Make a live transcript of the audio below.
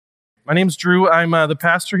My name's Drew. I'm the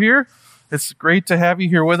pastor here. It's great to have you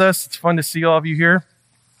here with us. It's fun to see all of you here.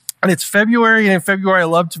 And it's February, and in February, I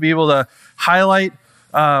love to be able to highlight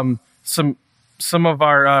some of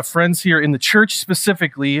our friends here in the church,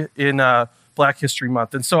 specifically in Black History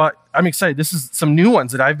Month. And so I'm excited. This is some new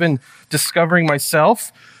ones that I've been discovering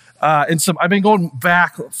myself. And I've been going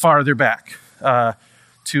farther back.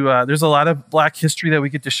 There's a lot of Black history that we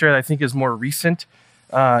get to share that I think is more recent.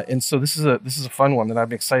 And so this is a fun one that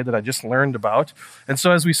I'm excited that I just learned about. And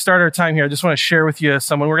so as we start our time here, I just want to share with you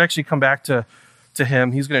someone. We're actually come back to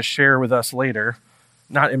him. He's going to share with us later,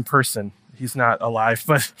 not in person. He's not alive,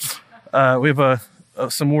 but we have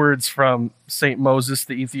some words from St. Moses,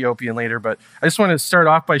 the Ethiopian, later. But I just want to start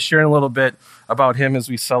off by sharing a little bit about him as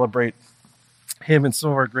we celebrate him and some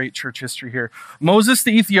of our great church history here. Moses,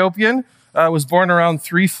 the Ethiopian, was born around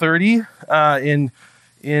 330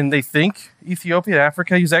 in they think Ethiopia,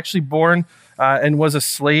 Africa. He was actually born and was a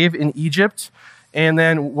slave in Egypt. And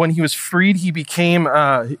then when he was freed, he became,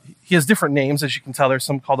 he has different names, as you can tell. There's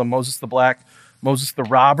some called him Moses the Black, Moses the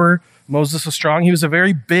Robber, Moses the Strong. He was a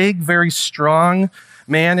very big, very strong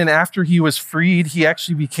man. And after he was freed, he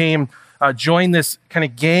actually joined this kind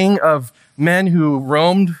of gang of men who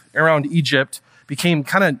roamed around Egypt, became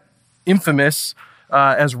kind of infamous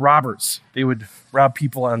as robbers. They would rob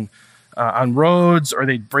people on roads, or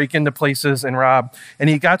they'd break into places and rob. And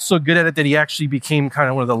he got so good at it that he actually became kind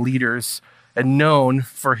of one of the leaders and known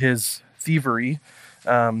for his thievery.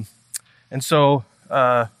 And so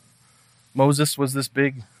Moses was this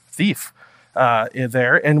big thief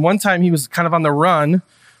there. And one time he was kind of on the run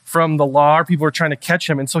from the law. People were trying to catch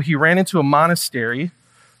him. And so he ran into a monastery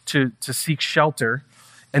to seek shelter.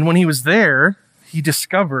 And when he was there, he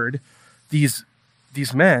discovered these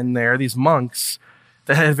men there, these monks,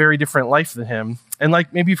 that had a very different life than him. And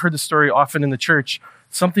like maybe you've heard the story often in the church,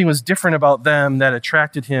 something was different about them that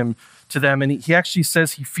attracted him to them. And he actually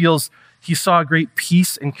says he saw a great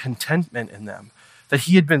peace and contentment in them that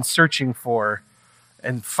he had been searching for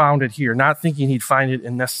and found it here, not thinking he'd find it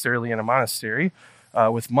necessarily in a monastery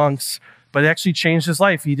with monks, but it actually changed his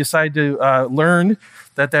life. He decided to learn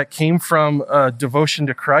that came from devotion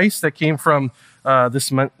to Christ, that came from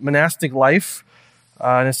this monastic life,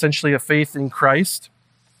 and essentially a faith in Christ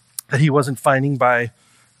that he wasn't finding by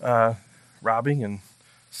robbing and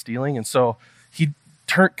stealing. And so he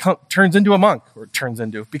becomes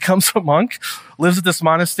a monk, lives at this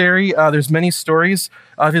monastery. There's many stories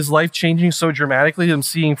of his life changing so dramatically. I'm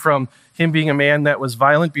seeing from him being a man that was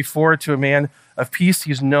violent before to a man of peace.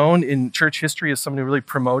 He's known in church history as someone who really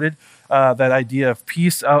promoted that idea of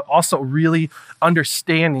peace. Also really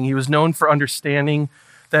understanding. He was known for understanding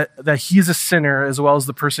that he's a sinner as well as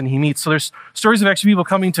the person he meets. So there's stories of actually people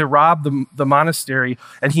coming to rob the monastery,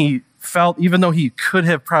 and he felt, even though he could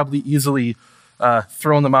have probably easily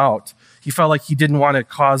thrown them out, he felt like he didn't want to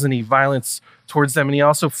cause any violence towards them, and he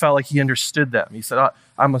also felt like he understood them. He said,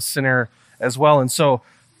 I'm a sinner as well. And so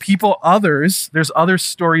there's other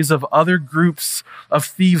stories of other groups of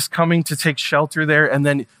thieves coming to take shelter there and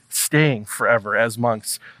then staying forever as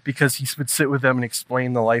monks because he would sit with them and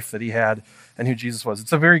explain the life that he had and who Jesus was.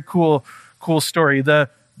 It's a very cool story. The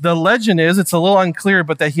legend is, it's a little unclear,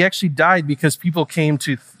 but that he actually died because people came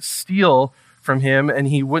to steal from him and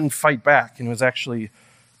he wouldn't fight back and was actually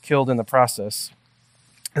killed in the process.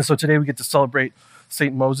 And so today we get to celebrate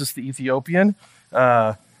St. Moses the Ethiopian.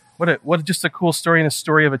 What just a cool story, and a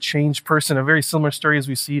story of a changed person, a very similar story as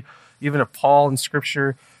we see even of Paul in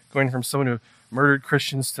Scripture, going from someone who murdered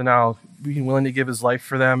Christians to now being willing to give his life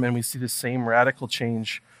for them. And we see the same radical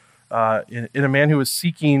change in a man who was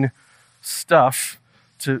seeking stuff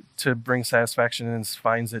to bring satisfaction and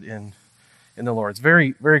finds it in the Lord. It's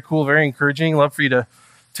very, very cool, very encouraging. Love for you to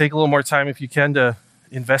take a little more time if you can to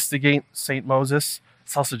investigate St. Moses.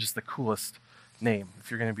 It's also just the coolest name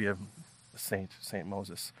if you're going to be a saint, St.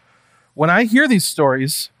 Moses. When I hear these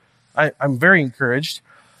stories, I'm very encouraged.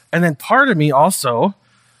 And then part of me also,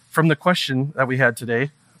 from the question that we had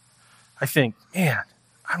today, I think, man,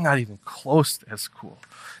 I'm not even close to as cool,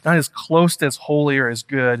 not as close to as holy or as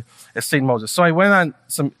good as St. Moses. So I went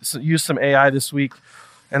on used some AI this week,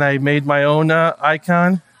 and I made my own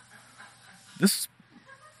icon. This is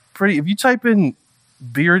pretty. If you type in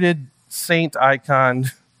bearded saint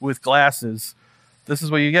icon with glasses, this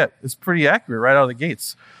is what you get. It's pretty accurate right out of the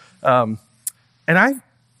gates. And I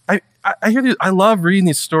hear these, I love reading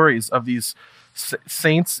these stories of these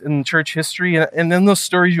saints in church history, and then those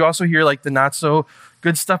stories you also hear like the not so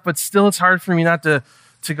good stuff, but still it's hard for me not to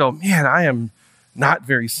go, man, I am not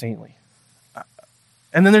very saintly.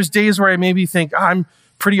 And then there's days where I maybe think, I'm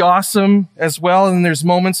pretty awesome as well, and there's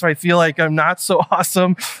moments where I feel like I'm not so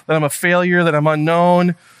awesome, that I'm a failure, that I'm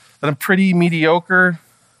unknown, that I'm pretty mediocre.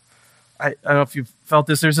 I don't know if you've felt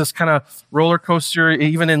this. There's this kind of roller coaster,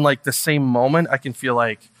 even in like the same moment. I can feel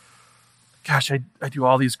like, gosh, I do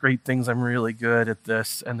all these great things. I'm really good at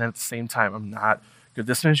this. And then at the same time, I'm not good.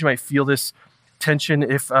 This means you might feel this tension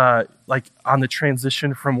if like on the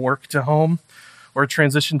transition from work to home, or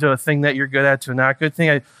transition to a thing that you're good at to a not good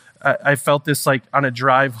thing. I felt this like on a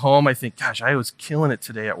drive home. I think, gosh, I was killing it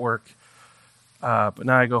today at work. But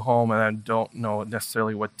now I go home and I don't know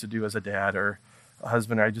necessarily what to do as a dad or a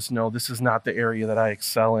husband. I just know this is not the area that I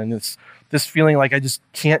excel in. It's this feeling like I just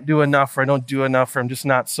can't do enough, or I don't do enough, or I'm just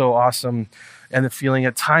not so awesome. And the feeling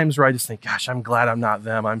at times where I just think, gosh, I'm glad I'm not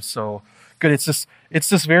them. I'm so good. It's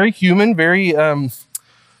this very human, very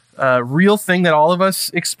real thing that all of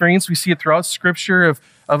us experience. We see it throughout Scripture of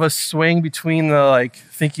us swaying between the like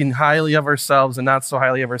thinking highly of ourselves and not so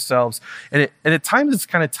highly of ourselves. And at times it's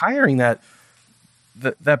kind of tiring that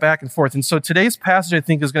back and forth. And so today's passage, I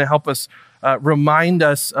think, is going to help us remind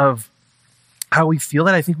us of how we feel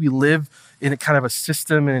that. I think we live in a kind of a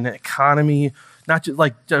system and an economy, not just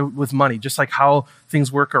like with money, just like how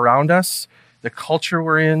things work around us. The culture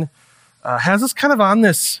we're in has us kind of on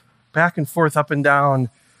this back and forth, up and down,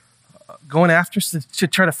 going after to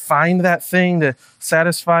try to find that thing to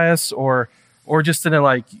satisfy us, or just in a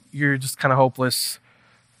like, you're just kind of hopeless.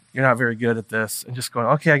 You're not very good at this, and just going,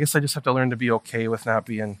 okay, I guess I just have to learn to be okay with not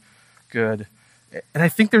being good. And I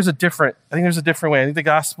think there's a different way. I think the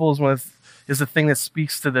gospel is the thing that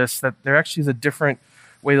speaks to this, that there actually is a different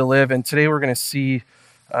way to live. And today we're going to see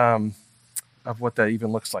of what that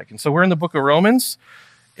even looks like. And so we're in the book of Romans,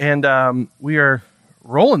 and we are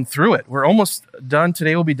rolling through it. We're almost done.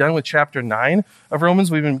 Today we'll be done with chapter 9 of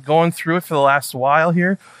Romans. We've been going through it for the last while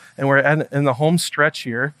here, and we're in the home stretch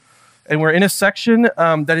here. And we're in a section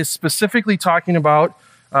that is specifically talking about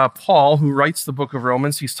Paul, who writes the book of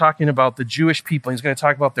Romans. He's talking about the Jewish people. He's going to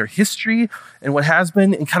talk about their history and what has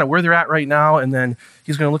been and kind of where they're at right now. And then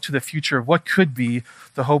he's going to look to the future of what could be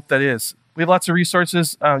the hope that is. We have lots of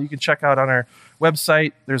resources you can check out on our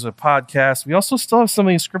website. There's a podcast. We also still have some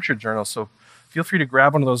of these scripture journals. So feel free to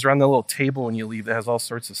grab one of those. They're on the little table when you leave that has all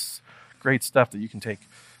sorts of great stuff that you can take.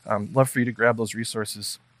 Love for you to grab those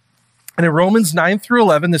resources. And in Romans 9 through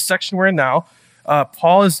 11, this section we're in now,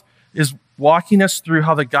 Paul is walking us through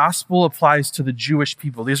how the gospel applies to the Jewish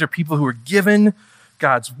people. These are people who were given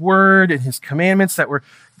God's word and his commandments that were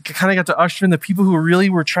kind of got to usher in the people who really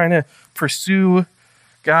were trying to pursue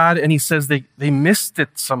God. And he says they missed it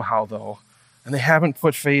somehow, though, and they haven't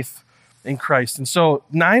put faith in Christ. And so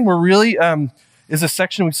 9, we're really is a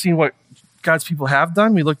section we've seen what God's people have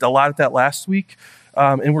done. We looked a lot at that last week.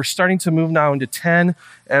 And we're starting to move now into 10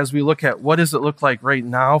 as we look at what does it look like right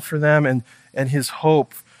now for them and his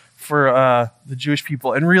hope for the Jewish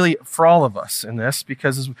people, and really for all of us in this,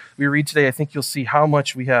 because as we read today, I think you'll see how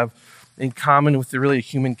much we have in common with the really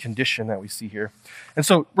human condition that we see here. And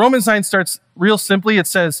so Romans 9 starts real simply. It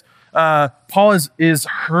says Paul is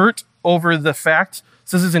hurt over the fact,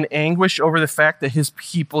 says he's in anguish over the fact that his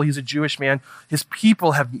people, he's a Jewish man, his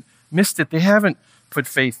people have missed it. They haven't put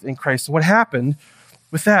faith in Christ. And what happened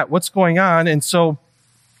with that? What's going on? And so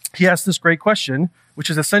he asks this great question, which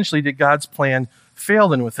is essentially, did God's plan fail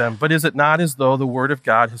then with them? But is it not as though the word of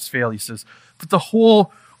God has failed? He says, but the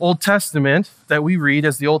whole Old Testament that we read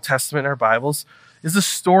as the Old Testament in our Bibles is the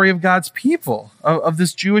story of God's people, of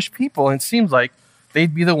this Jewish people. And it seems like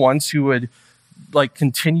they'd be the ones who would like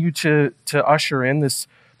continue to usher in this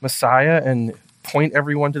Messiah and point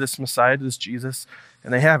everyone to this Messiah, to this Jesus,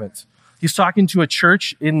 and they haven't. He's talking to a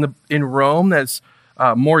church in Rome that's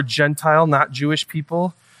more Gentile, not Jewish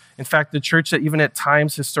people. In fact, the church that even at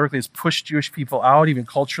times historically has pushed Jewish people out, even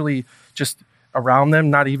culturally just around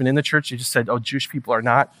them, not even in the church. They just said, oh, Jewish people are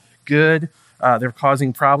not good. They're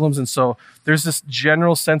causing problems. And so there's this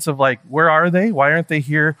general sense of like, where are they? Why aren't they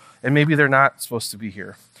here? And maybe they're not supposed to be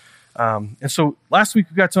here. And so last week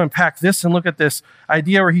we got to unpack this and look at this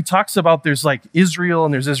idea where he talks about there's like Israel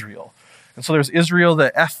and there's Israel. And so there's Israel,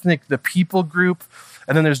 the ethnic, the people group,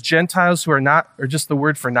 and then there's Gentiles who are not, or just the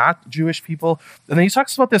word for not Jewish people. And then he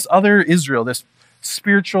talks about this other Israel, this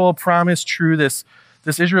spiritual, promise, true, this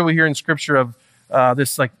Israel we hear in Scripture of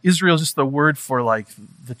this like Israel is just the word for like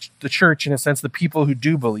the church, in a sense, the people who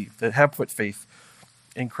do believe, that have put faith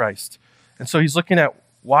in Christ. And so he's looking at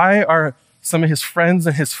why are some of his friends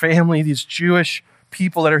and his family, these Jewish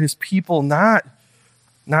people that are his people, not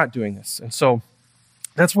doing this. And so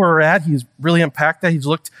that's where we're at. He's really unpacked that. He's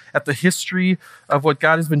looked at the history of what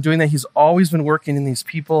God has been doing, that he's always been working in these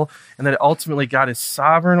people, and that ultimately God is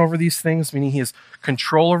sovereign over these things, meaning he has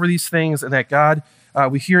control over these things, and that God,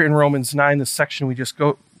 we hear in Romans 9, the section we just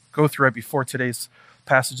go through right before today's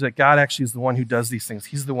passage that God actually is the one who does these things.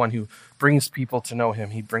 He's the one who brings people to know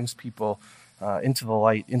him. He brings people into the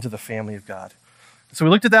light, into the family of God. So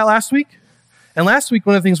we looked at that last week. And last week,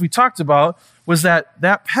 one of the things we talked about was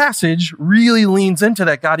that passage really leans into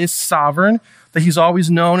that God is sovereign, that he's always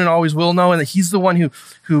known and always will know, and that he's the one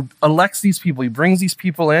who elects these people. He brings these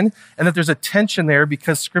people in, and that there's a tension there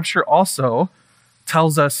because Scripture also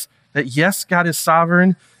tells us that, yes, God is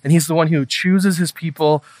sovereign, and he's the one who chooses his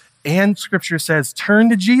people, and Scripture says, turn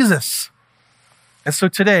to Jesus. And so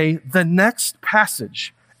today, the next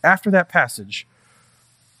passage, after that passage,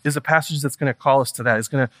 is a passage that's going to call us to that. It's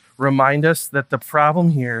going to remind us that the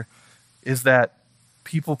problem here is that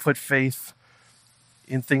people put faith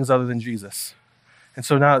in things other than Jesus. And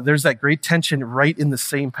so now there's that great tension right in the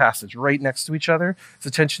same passage, right next to each other. It's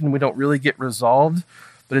a tension we don't really get resolved,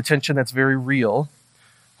 but a tension that's very real.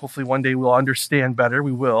 Hopefully one day we'll understand better.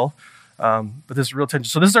 We will. But this is real tension.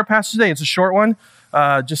 So this is our passage today. It's a short one,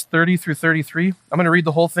 just 30 through 33. I'm going to read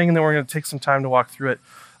the whole thing, and then we're going to take some time to walk through it.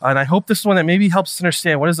 And I hope this is one that maybe helps us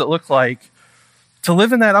understand what does it look like to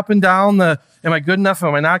live in that up and down, am I good enough?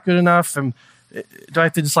 Am I not good enough? Do I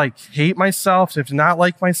have to just hate myself? Do I have to not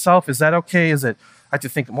like myself? Is that okay? Is it I have to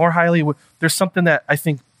think more highly? There's something that I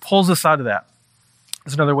think pulls us out of that.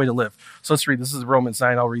 It's another way to live. So let's read. This is Romans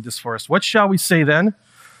 9. I'll read this for us. What shall we say then?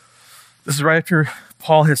 This is right after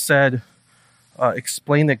Paul has said,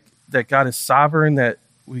 explain that God is sovereign, that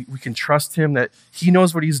we can trust him, that he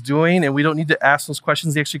knows what he's doing, and we don't need to ask those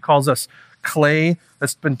questions. He actually calls us clay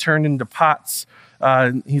that's been turned into pots.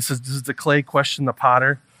 He says, does the clay question the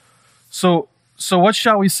potter? So what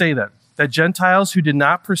shall we say then? That Gentiles who did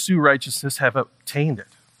not pursue righteousness have obtained it.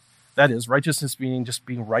 That is, righteousness meaning just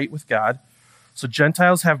being right with God. So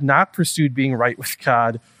Gentiles have not pursued being right with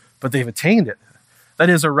God, but they've attained it. That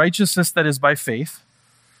is, a righteousness that is by faith.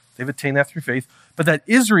 They've attained that through faith. But that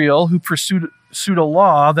Israel, who pursued a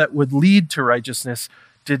law that would lead to righteousness,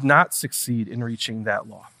 did not succeed in reaching that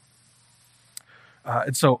law.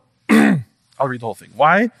 And so I'll read the whole thing.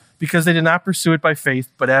 Why? Because they did not pursue it by faith,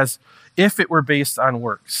 but as if it were based on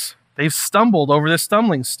works. They've stumbled over this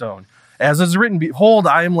stumbling stone. As is written, behold,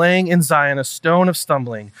 I am laying in Zion a stone of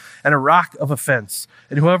stumbling and a rock of offense,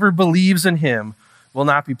 and whoever believes in him will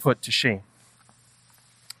not be put to shame.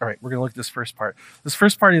 All right, we're going to look at this first part. This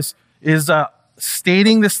first part is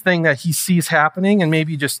stating this thing that he sees happening and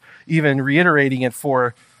maybe just even reiterating it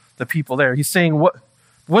for the people there. He's saying,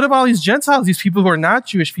 what about these Gentiles, these people who are not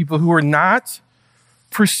Jewish people, who are not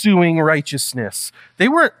pursuing righteousness? They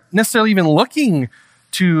weren't necessarily even looking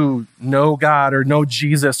to know God or know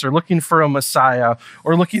Jesus or looking for a Messiah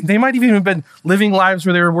they might even have been living lives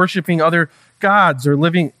where they were worshiping other gods or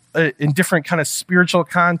living in different kind of spiritual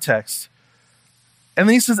contexts. And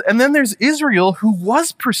then he says, and then there's Israel who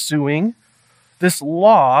was pursuing this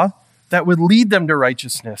law that would lead them to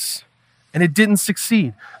righteousness, and it didn't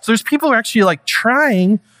succeed. So there's people who are actually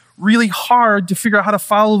trying really hard to figure out how to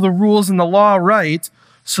follow the rules and the law right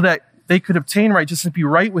so that they could obtain righteousness, be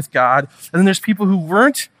right with God. And then there's people who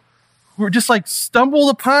were just stumbled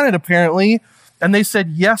upon it apparently, and they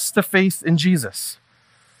said yes to faith in Jesus.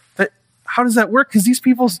 How does that work? Because these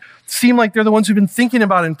people seem like they're the ones who've been thinking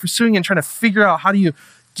about it and pursuing it and trying to figure out, how do you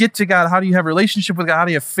get to God? How do you have a relationship with God? How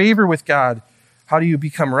do you have favor with God? How do you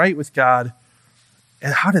become right with God?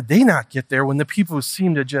 And how did they not get there when the people who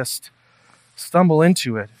seem to just stumble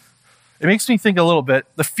into it? It makes me think a little bit,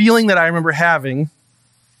 the feeling that I remember having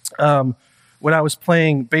when I was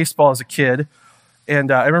playing baseball as a kid.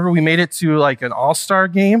 And I remember we made it to an all-star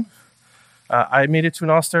game. I made it to an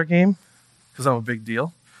all-star game because I'm a big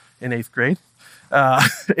deal in 8th grade.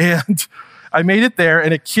 And I made it there,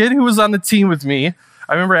 and a kid who was on the team with me,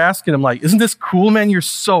 I remember asking him, isn't this cool, man? You're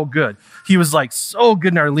so good. He was so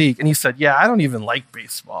good in our league. And he said, yeah, I don't even like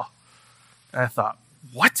baseball. And I thought,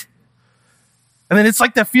 what? And then it's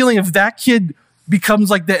that feeling of that kid becomes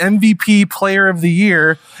the MVP player of the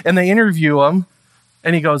year, and they interview him,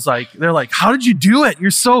 and he goes they're how did you do it?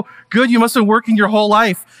 You're so good. You must have been working your whole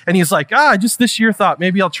life. And he's just this year thought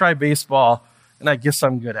maybe I'll try baseball, and I guess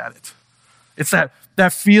I'm good at it. It's that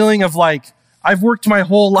feeling of I've worked my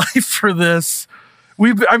whole life for this.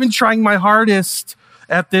 I've been trying my hardest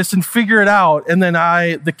at this and figure it out. And then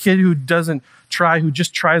the kid who doesn't try, who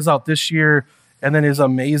just tries out this year and then is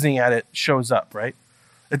amazing at it, shows up, right?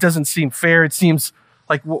 It doesn't seem fair. It seems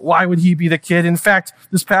why would he be the kid? In fact,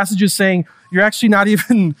 this passage is saying you're actually not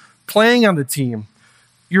even playing on the team.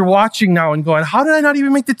 You're watching now and going, how did I not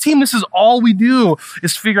even make the team? This is all we do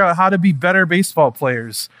is figure out how to be better baseball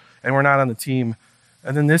players, and we're not on the team.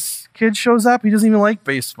 And then this kid shows up. He doesn't even like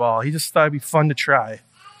baseball. He just thought it'd be fun to try.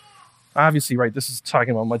 Obviously, right, this is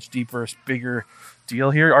talking about a much deeper, bigger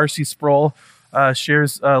deal here. R.C. Sproul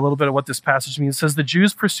shares a little bit of what this passage means. It says, the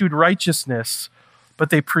Jews pursued righteousness, but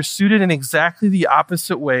they pursued it in exactly the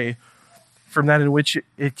opposite way from that in which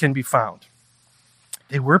it can be found.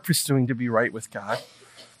 They were pursuing to be right with God.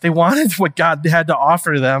 They wanted what God had to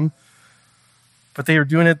offer them, but they were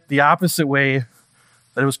doing it the opposite way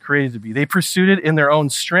that it was created to be. They pursued it in their own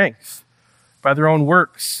strength, by their own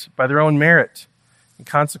works, by their own merit, and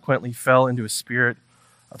consequently fell into a spirit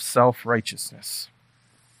of self-righteousness.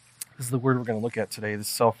 This is the word we're going to look at today, this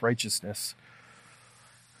self-righteousness.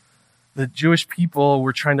 The Jewish people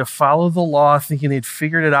were trying to follow the law, thinking they'd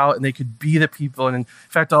figured it out and they could be the people. And in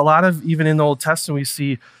fact, a lot of, even in the Old Testament, we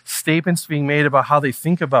see statements being made about how they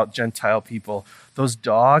think about Gentile people. Those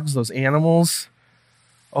dogs, those animals,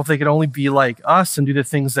 if they could only be like us and do the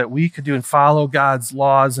things that we could do and follow God's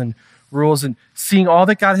laws and rules, and seeing all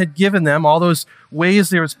that God had given them, all those ways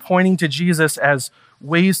they was pointing to Jesus as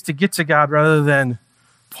ways to get to God rather than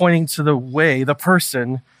pointing to the way, the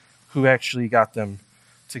person who actually got them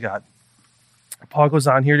to God. Paul goes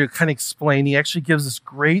on here to kind of explain. He actually gives this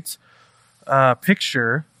great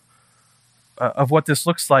picture of what this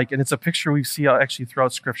looks like, and it's a picture we see actually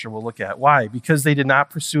throughout Scripture we'll look at. Why? Because they did not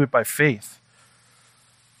pursue it by faith,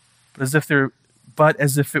 but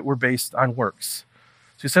as if it were based on works.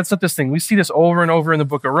 So he sets up this thing. We see this over and over in the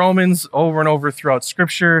book of Romans, over and over throughout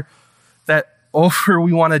Scripture, that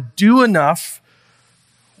we want to do enough,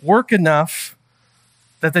 work enough,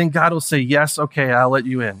 that then God will say, yes, okay, I'll let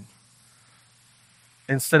you in.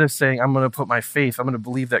 Instead of saying, I'm going to put my faith, I'm going to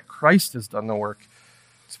believe that Christ has done the work.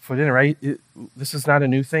 It's put in, right? This is not a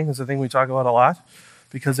new thing. It's a thing we talk about a lot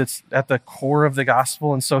because it's at the core of the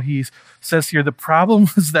gospel. And so he says here, the problem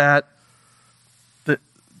was that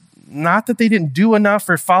not that they didn't do enough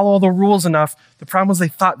or follow all the rules enough. The problem was they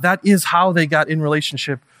thought that is how they got in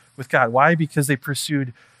relationship with God. Why? Because they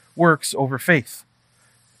pursued works over faith.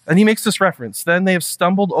 And he makes this reference. Then they have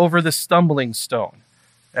stumbled over the stumbling stone,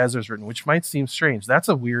 as there's written, which might seem strange. That's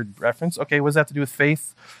a weird reference. Okay, what does that have to do with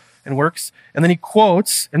faith and works? And then he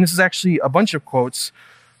quotes, and this is actually a bunch of quotes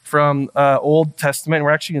from Old Testament.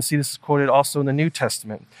 We're actually going to see this is quoted also in the New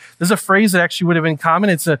Testament. This is a phrase that actually would have been common.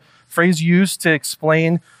 It's a phrase used to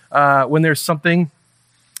explain when there's something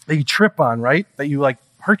that you trip on, right? That you like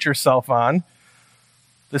hurt yourself on.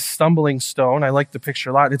 This stumbling stone. I like the picture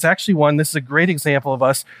a lot. It's actually one, this is a great example of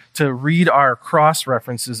us to read our cross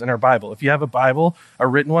references in our Bible. If you have a Bible, a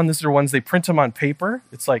written one, these are ones, they print them on paper.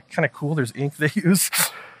 It's like kind of cool. There's ink they use.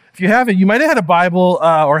 If you have it, you might have had a Bible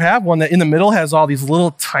or have one that in the middle has all these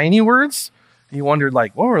little tiny words. And you wondered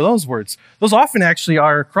like, what were those words? Those often actually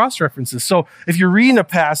are cross references. So if you're reading a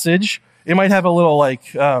passage, it might have a little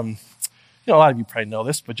like, a lot of you probably know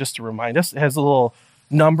this, but just to remind us, it has a little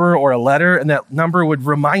number or a letter, and that number would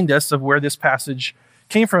remind us of where this passage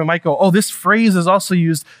came from. It might go, oh, this phrase is also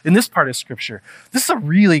used in this part of Scripture. This is a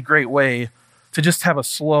really great way to just have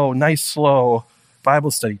a nice, slow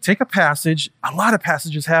Bible study. Take a passage, a lot of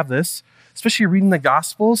passages have this, especially reading the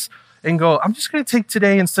Gospels, and go, I'm just going to take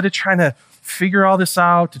today, instead of trying to figure all this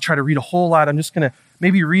out, to try to read a whole lot, I'm just going to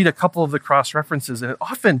maybe read a couple of the cross references, and it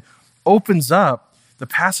often opens up the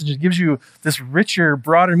passage. It gives you this richer,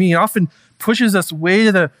 broader meaning. It often pushes us way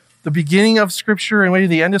to the beginning of Scripture and way to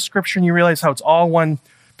the end of Scripture, and you realize how it's all one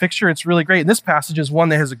picture. It's really great. And this passage is one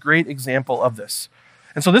that has a great example of this.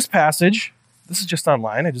 And so this passage, this is just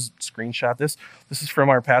online. I just screenshot this. This is from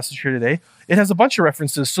our passage here today. It has a bunch of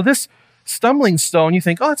references. So this stumbling stone, you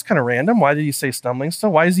think, oh, that's kind of random. Why did he say stumbling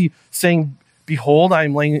stone? Why is he saying, behold, I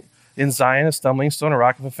am laying in Zion a stumbling stone, a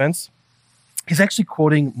rock of offense? He's actually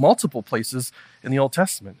quoting multiple places in the Old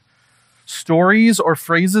Testament. Stories or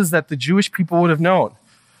phrases that the Jewish people would have known.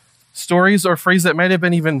 Stories or phrases that might have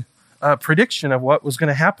been even a prediction of what was going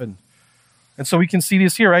to happen. And so we can see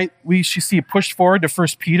this here, right? We should see it pushed forward to 1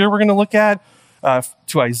 Peter we're going to look at,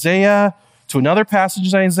 to Isaiah, to another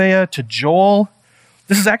passage in Isaiah, to Joel.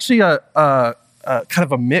 This is actually a kind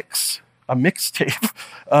of a mixtape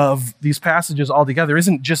of these passages all together. It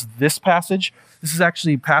isn't just this passage. This is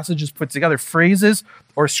actually passages put together, phrases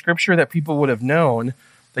or Scripture that people would have known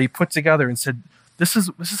that he put together and said, this is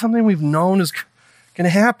something we've known is going to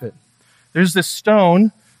happen. There's this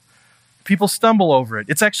stone, people stumble over it.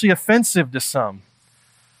 It's actually offensive to some.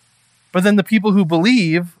 But then the people who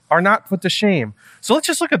believe are not put to shame. So let's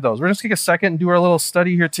just look at those. We're going to take a second and do our little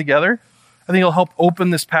study here together. I think it'll help open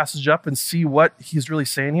this passage up and see what he's really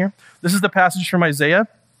saying here. This is the passage from Isaiah,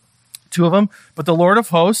 2 of them. But the Lord of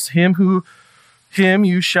hosts, him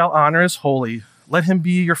you shall honor as holy. Let him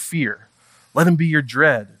be your fear. Let him be your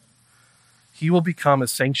dread. He will become a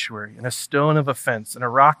sanctuary and a stone of offense and a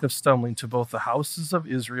rock of stumbling to both the houses of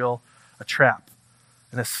Israel, a trap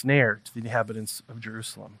and a snare to the inhabitants of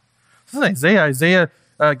Jerusalem. This is Isaiah.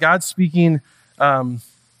 God's speaking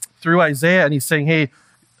through Isaiah, and he's saying, hey,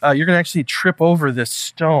 you're going to actually trip over this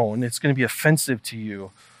stone. It's going to be offensive to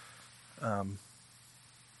you. All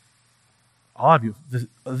of you,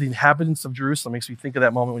 the inhabitants of Jerusalem, makes me think of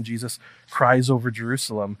that moment when Jesus cries over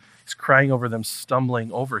Jerusalem. He's crying over them,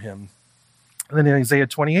 stumbling over him. And then in Isaiah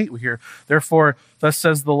 28, we hear, therefore, thus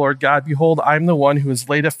says the Lord God, behold, I'm the one who has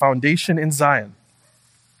laid a foundation in Zion.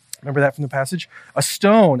 Remember that from the passage? A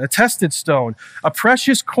stone, a tested stone, a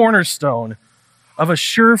precious cornerstone of a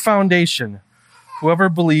sure foundation. Whoever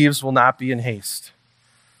believes will not be in haste.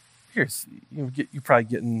 Here's, you're probably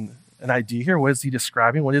getting an idea here. What is he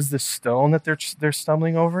describing? What is this stone that they're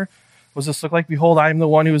stumbling over? What does this look like? Behold, I am the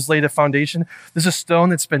one who has laid a foundation. This is a stone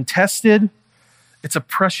that's been tested. It's a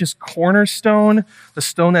precious cornerstone, the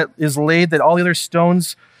stone that is laid, that all the other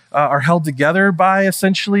stones are held together by,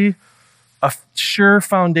 essentially, a sure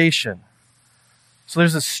foundation. So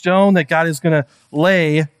there's a stone that God is going to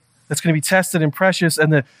lay that's going to be tested and precious,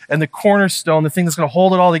 and the cornerstone, the thing that's going to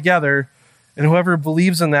hold it all together, and whoever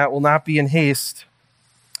believes in that will not be in haste.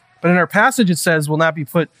 But in our passage, it says, will not be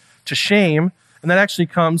put to shame, and that actually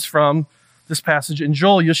comes from this passage in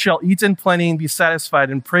Joel. You shall eat in plenty and be satisfied,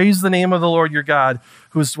 and praise the name of the Lord your God,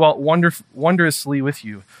 who has dwelt wondrously with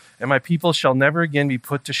you, and my people shall never again be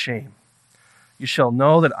put to shame. You shall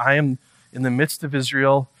know that I am in the midst of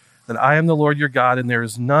Israel, that I am the Lord your God, and there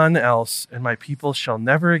is none else, and my people shall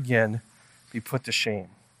never again be put to shame.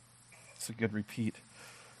 It's a good repeat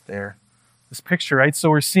there. This picture, right? So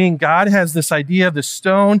we're seeing God has this idea of the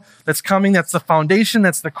stone that's coming, that's the foundation,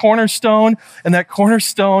 that's the cornerstone, and that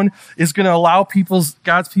cornerstone is going to allow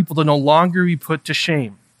God's people to no longer be put to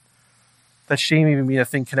shame. That shame even being a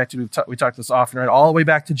thing connected, we talked this often, right? All the way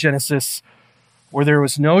back to Genesis, where there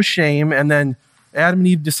was no shame, and then Adam and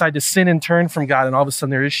Eve decide to sin and turn from God, and all of a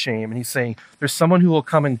sudden there is shame. And he's saying, there's someone who will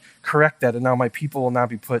come and correct that, and now my people will not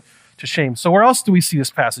be put to shame. So where else do we see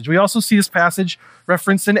this passage? We also see this passage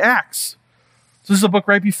referenced in Acts. So this is a book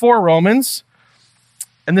right before Romans,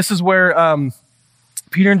 and this is where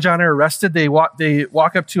Peter and John are arrested. They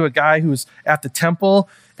walk up to a guy who's at the temple,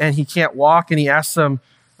 and he can't walk, and he asks them,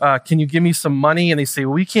 can you give me some money? And they say,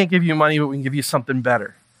 well, we can't give you money, but we can give you something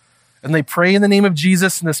better. And they pray in the name of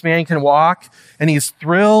Jesus, and this man can walk, and he's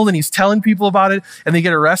thrilled, and he's telling people about it, and they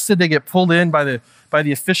get arrested. They get pulled in by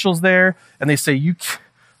the officials there, and they say,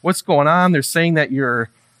 what's going on? They're saying that you're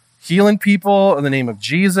healing people in the name of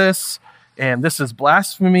Jesus, and this is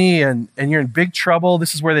blasphemy, and you're in big trouble.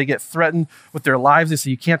 This is where they get threatened with their lives. They say,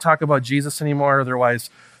 you can't talk about Jesus anymore, otherwise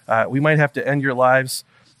we might have to end your lives.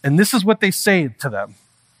 And this is what they say to them.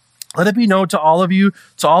 Let it be known to all of you,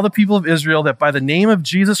 to all the people of Israel, that by the name of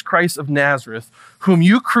Jesus Christ of Nazareth, whom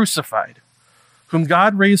you crucified, whom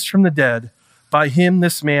God raised from the dead, by him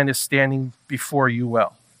this man is standing before you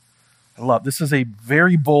well. I love, this is a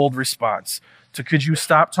very bold response to, could you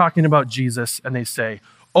stop talking about Jesus? And they say,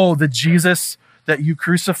 oh, the Jesus that you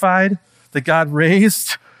crucified, that God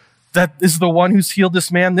raised, that is the one who's healed this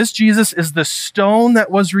man. This Jesus is the stone that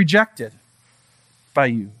was rejected by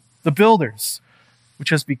you, the builders, which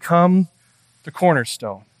has become the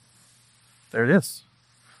cornerstone. There it is.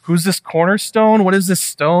 Who's this cornerstone? What is this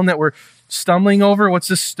stone that we're stumbling over? What's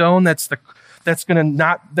this stone that's going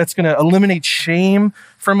to eliminate shame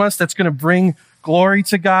from us, that's going to bring glory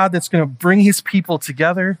to God, that's going to bring his people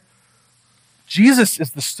together? Jesus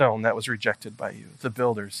is the stone that was rejected by you, the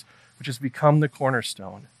builders, which has become the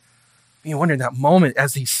cornerstone. You wonder in that moment,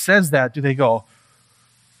 as he says that, do they go,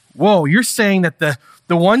 whoa, you're saying that the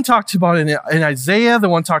one talked about in Isaiah, the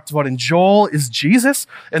one talked about in Joel is Jesus,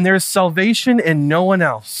 and there is salvation in no one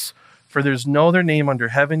else, for there's no other name under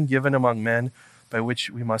heaven given among men by which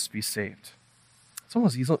we must be saved.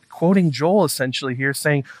 He's quoting Joel essentially here,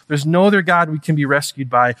 saying there's no other God we can be rescued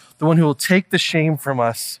by, the one who will take the shame from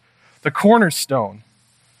us, the cornerstone,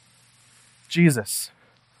 Jesus.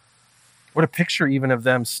 What a picture even of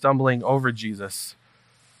them stumbling over Jesus,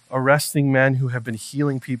 arresting men who have been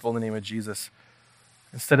healing people in the name of Jesus.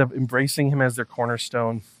 Instead of embracing him as their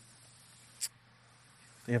cornerstone,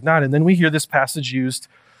 they have not. And then we hear this passage used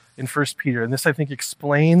in 1 Peter, and this, I think,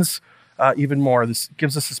 explains even more. This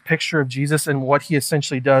gives us this picture of Jesus and what he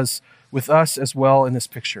essentially does with us as well in this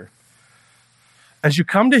picture. As you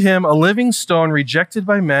come to him, a living stone rejected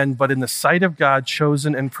by men, but in the sight of God,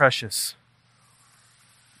 chosen and precious.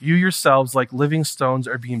 You yourselves, like living stones,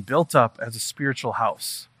 are being built up as a spiritual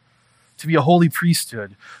house, to be a holy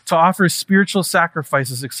priesthood, to offer spiritual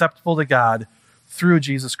sacrifices acceptable to God through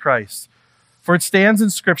Jesus Christ. For it stands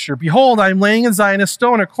in Scripture, behold, I am laying in Zion a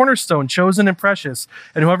stone, a cornerstone, chosen and precious,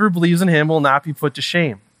 and whoever believes in him will not be put to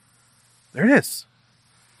shame. There it is.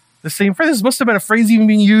 The same phrase. This must have been a phrase even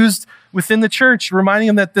being used within the church, reminding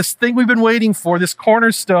them that this thing we've been waiting for, this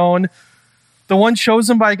cornerstone, the one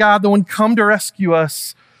chosen by God, the one come to rescue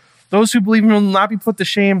us, those who believe in him will not be put to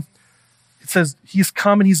shame. It says he's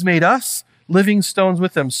come and he's made us living stones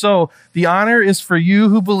with him. So the honor is for you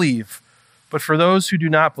who believe, but for those who do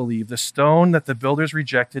not believe, the stone that the builders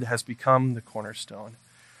rejected has become the cornerstone,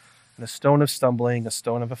 and a stone of stumbling, a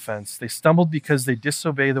stone of offense. They stumbled because they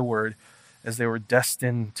disobey the word as they were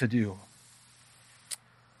destined to do.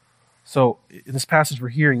 So in this passage, we're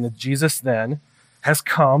hearing that Jesus then has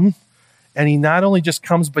come, and he not only just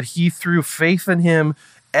comes, but he, through faith in him,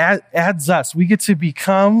 adds us. We get to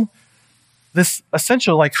become this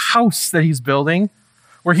essential like house that he's building,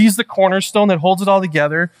 where he's the cornerstone that holds it all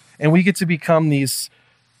together, and we get to become this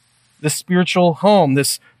spiritual home,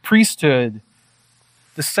 this priesthood,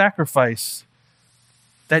 this sacrifice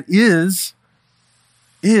that is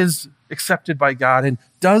accepted by God and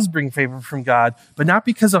does bring favor from God, but not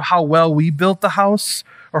because of how well we built the house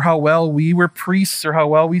or how well we were priests or how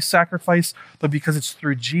well we sacrificed, but because it's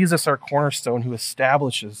through Jesus, our cornerstone, who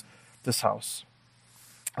establishes this house.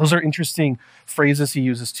 Those are interesting phrases he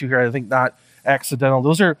uses too here. I think not accidental.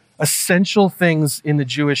 Those are essential things in the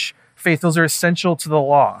Jewish faith. Those are essential to the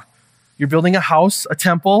law. You're building a house, a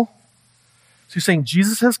temple. So you're saying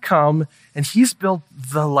Jesus has come and he's built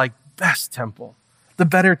the best temple, the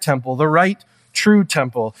better temple, the right, true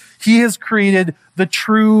temple. He has created the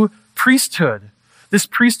true priesthood, this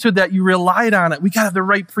priesthood that you relied on. We got to have the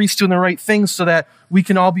right priest doing the right things so that we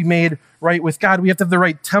can all be made right with God. We have to have the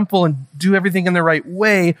right temple and do everything in the right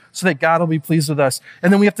way so that God will be pleased with us.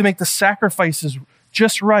 And then we have to make the sacrifices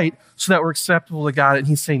just right so that we're acceptable to God. And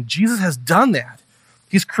he's saying Jesus has done that.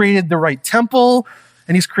 He's created the right temple,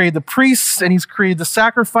 and he's created the priests, and he's created the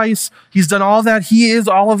sacrifice. He's done all that. He is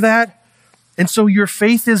all of that. And so your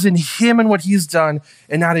faith is in him and what he's done,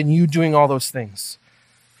 and not in you doing all those things.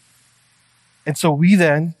 And so we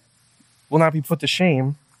then will not be put to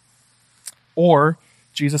shame, or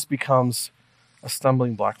Jesus becomes a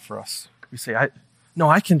stumbling block for us. We say,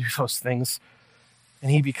 I can do those things.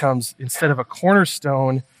 And he becomes, instead of a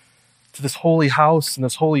cornerstone to this holy house and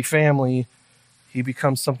this holy family, he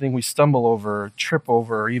becomes something we stumble over, or trip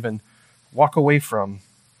over, or even walk away from.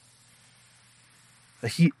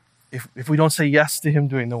 If we don't say yes to him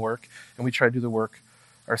doing the work, and we try to do the work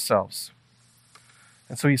ourselves.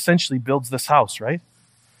 And so he essentially builds this house, right?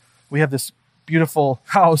 We have this beautiful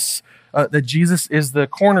house that Jesus is the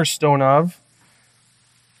cornerstone of,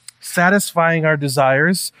 satisfying our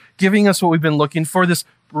desires, giving us what we've been looking for, this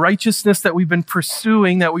righteousness that we've been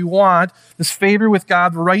pursuing, that we want, this favor with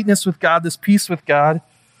God, rightness with God, this peace with God,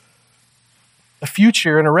 a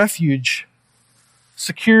future and a refuge,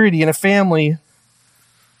 security and a family,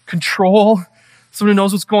 control, someone who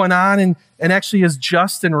knows what's going on and actually is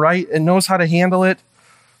just and right and knows how to handle it,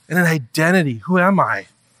 and an identity. Who am I?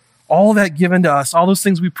 All that given to us, all those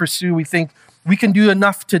things we pursue, we think we can do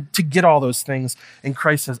enough to get all those things. And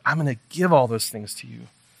Christ says, I'm going to give all those things to you.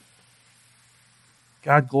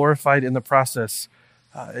 God glorified in the process.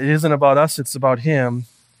 It isn't about us, it's about him.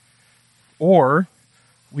 Or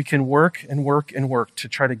we can work and work and work to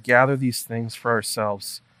try to gather these things for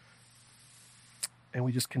ourselves. And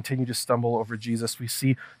we just continue to stumble over Jesus. We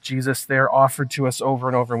see Jesus there offered to us over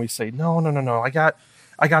and over, and we say, no, I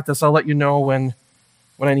got this. I'll let you know when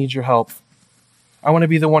I need your help. I want to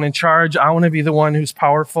be the one in charge. I want to be the one who's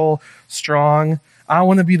powerful, strong. I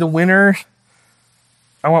want to be the winner.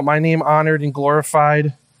 I want my name honored and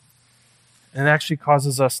glorified. And it actually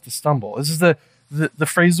causes us to stumble. This is the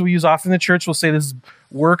phrase that we use often in the church. We'll say this is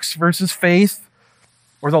works versus faith,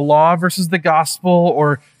 or the law versus the gospel,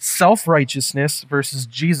 or self-righteousness versus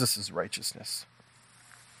Jesus' righteousness.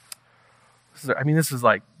 This is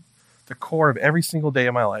like the core of every single day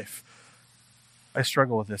of my life. I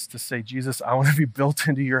struggle with this, to say, Jesus, I want to be built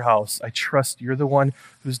into your house. I trust you're the one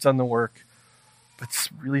who's done the work. But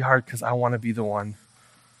it's really hard because I want to be the one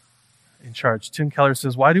in charge. Tim Keller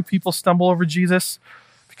says, why do people stumble over Jesus?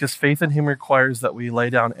 Because faith in him requires that we lay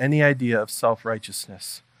down any idea of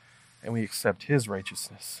self-righteousness and we accept his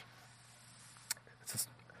righteousness. It's this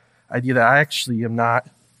idea that I actually am not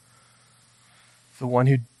the one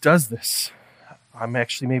who does this. I'm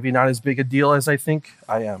actually maybe not as big a deal as I think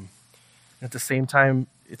I am. At the same time,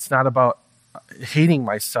 it's not about hating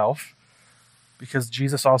myself, because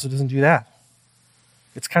Jesus also doesn't do that.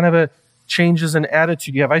 It's kind of a changes in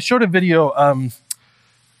attitude you have. I showed a video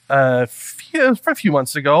a few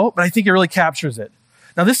months ago, but I think it really captures it.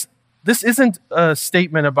 Now, this isn't a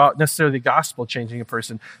statement about necessarily the gospel changing a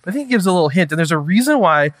person, but I think it gives a little hint. And there's a reason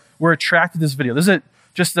why we're attracted to this video. This is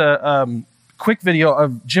just a quick video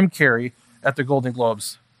of Jim Carrey at the Golden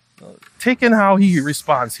Globes. take in how he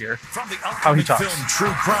responds here, From the how he upcoming talks. film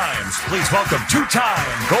True Crimes, please welcome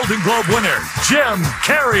two-time Golden Globe winner, Jim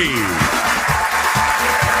Carrey.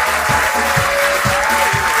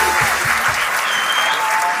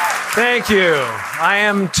 Thank you. I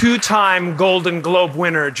am two-time Golden Globe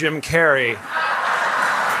winner, Jim Carrey.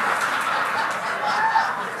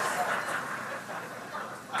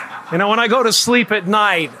 You know, when I go to sleep at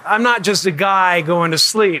night, I'm not just a guy going to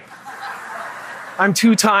sleep. I'm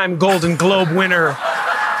two-time Golden Globe winner,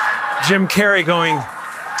 Jim Carrey, going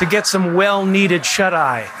to get some well-needed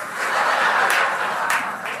shut-eye.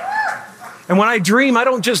 And when I dream, I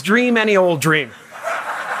don't just dream any old dream.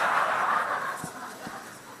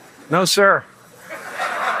 No, sir.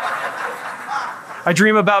 I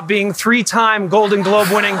dream about being three-time Golden Globe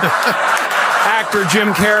winning actor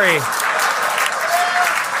Jim Carrey.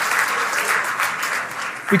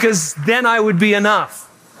 Because then I would be enough.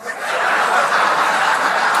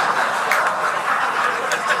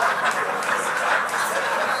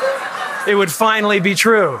 It would finally be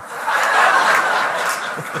true.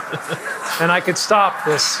 And I could stop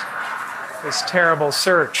this terrible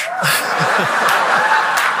search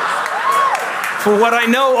for what I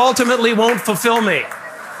know ultimately won't fulfill me.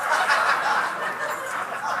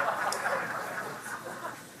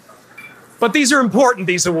 But these are important,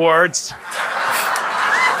 these awards.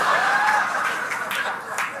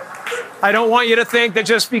 I don't want you to think that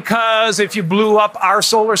just because if you blew up our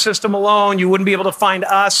solar system alone, you wouldn't be able to find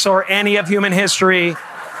us or any of human history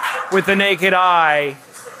with the naked eye.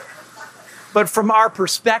 But from our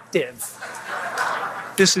perspective,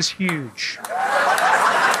 this is huge.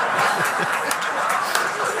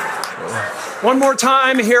 One more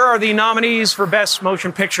time, here are the nominees for Best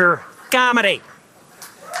Motion Picture Comedy.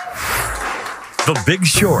 The Big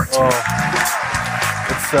Short.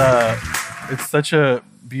 It's such a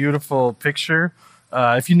beautiful picture.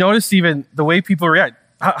 If you notice even the way people react,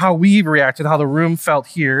 how we reacted, how the room felt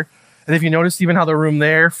here, and if you notice even how the room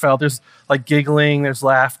there felt, there's like giggling, there's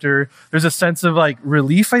laughter, there's a sense of like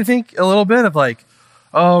relief, I think, a little bit of like,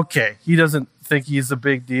 okay, he doesn't think he's a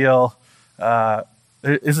big deal. There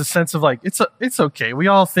is a sense of like, it's okay. We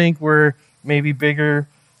all think we're maybe bigger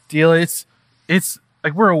deal. It's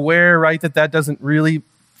like we're aware, right, that doesn't really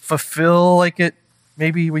fulfill like it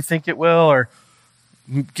maybe we think it will, or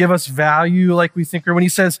give us value like we think. Or when he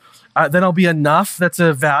says, then I'll be enough, that's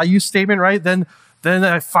a value statement, right? Then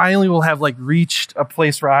I finally will have like reached a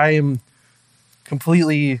place where I am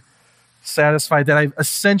completely satisfied, that I've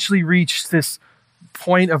essentially reached this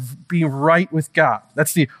point of being right with God.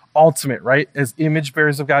 That's the ultimate, right? As image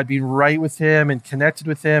bearers of God, being right with him and connected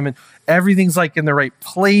with him, and everything's like in the right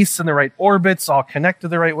place, in the right orbits, all connected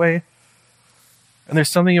the right way. And there's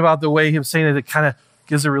something about the way he was saying it that kind of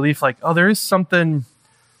gives a relief, like, oh, there is something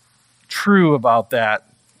true about that.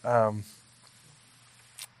 And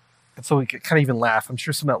so we could kind of even laugh. I'm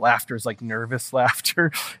sure some of that laughter is like nervous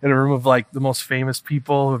laughter in a room of like the most famous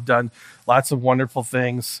people who have done lots of wonderful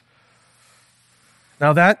things.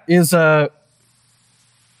 Now that is I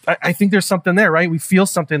think there's something there, right? We feel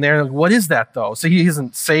something there. Like, what is that though? So he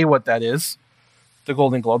doesn't say what that is. The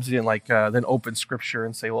Golden Globes, he didn't like then open scripture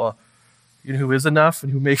and say, well, you know who is enough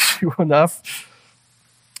and who makes you enough?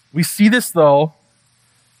 We see this though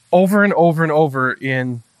over and over and over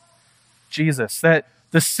in Jesus, that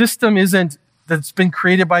the system that's been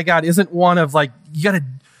created by God isn't one of like, you got to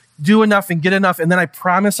do enough and get enough, and then I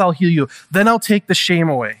promise I'll heal you. Then I'll take the shame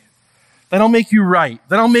away. Then I'll make you right.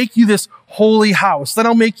 Then I'll make you this holy house. Then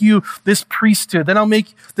I'll make you this priesthood. Then I'll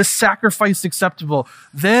make this sacrifice acceptable.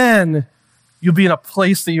 Then you'll be in a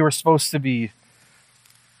place that you were supposed to be.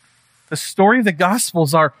 The story of the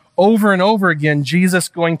Gospels are over and over again, Jesus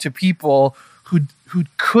going to people who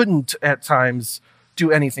couldn't at times do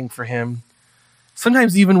anything for him.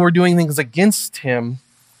 Sometimes even were doing things against him.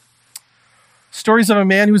 Stories of a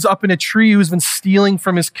man who's up in a tree who's been stealing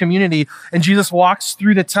from his community, and Jesus walks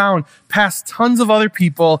through the town past tons of other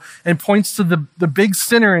people and points to the big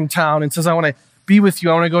sinner in town and says, I want to be with you.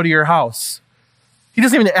 I want to go to your house. He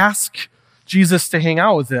doesn't even ask Jesus to hang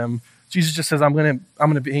out with him. Jesus just says, I'm going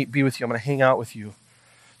to be with you. I'm going to hang out with you.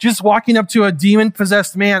 Jesus walking up to a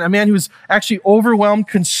demon-possessed man, a man who's actually overwhelmed,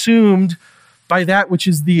 consumed by that which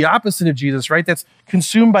is the opposite of Jesus, right? That's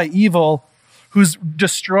consumed by evil, who's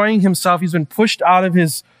destroying himself. He's been pushed out of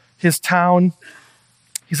his town.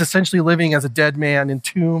 He's essentially living as a dead man in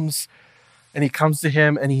tombs. And he comes to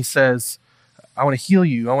him and he says, I want to heal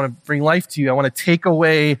you. I want to bring life to you. I want to take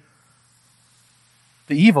away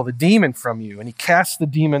the evil, the demon from you. And he casts the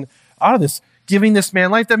demon out of this, giving this man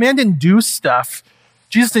life. That man didn't do stuff.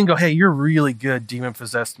 Jesus didn't go, hey, you're really good,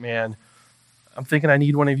 demon-possessed man. I'm thinking I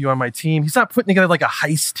need one of you on my team. He's not putting together like a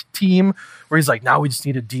heist team where he's like, now we just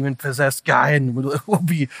need a demon-possessed guy and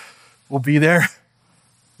we'll be there.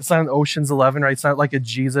 It's not an Ocean's 11, right? It's not like a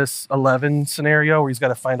Jesus 11 scenario where he's got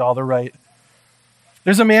to find all the right.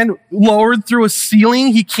 There's a man lowered through a ceiling.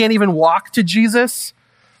 He can't even walk to Jesus.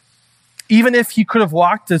 Even if he could have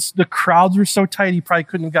walked, the crowds were so tight, he probably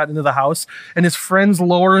couldn't have gotten into the house. And his friends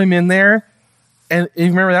lower him in there. And you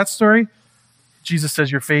remember that story? Jesus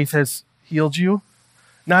says, your faith has healed you.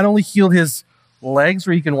 Not only healed his legs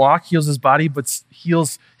where he can walk, heals his body, but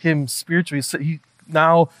heals him spiritually. So he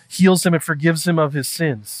now heals him and forgives him of his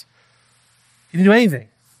sins. He didn't do anything.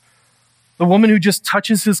 The woman who just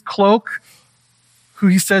touches his cloak, who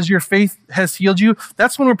he says, your faith has healed you,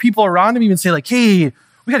 that's when people around him even say like, hey,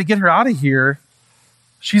 we got to get her out of here.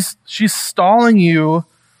 She's stalling you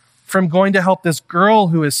from going to help this girl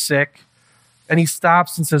who is sick. And he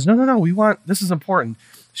stops and says, no, this is important.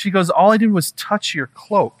 She goes, all I did was touch your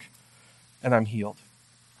cloak and I'm healed.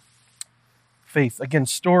 Faith, again,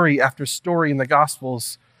 story after story in the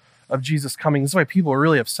Gospels of Jesus coming. This is why people are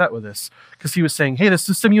really upset with this, because he was saying, hey, the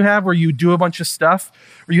system you have where you do a bunch of stuff,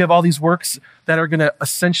 where you have all these works that are going to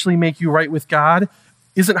essentially make you right with God,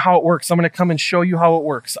 isn't how it works. I'm going to come and show you how it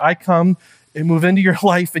works. I come and move into your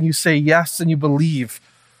life and you say yes and you believe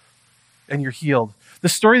and you're healed. The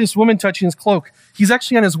story of this woman touching his cloak, he's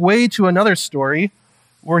actually on his way to another story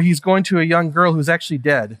where he's going to a young girl who's actually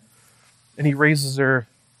dead and he raises her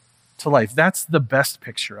to life. That's the best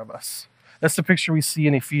picture of us. That's the picture we see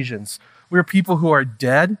in Ephesians. We're people who are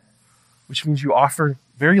dead, which means you offer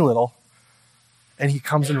very little, and he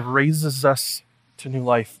comes and raises us to new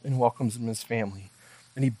life and welcomes him in his family.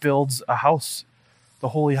 And he builds a house, the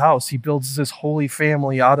holy house. He builds this holy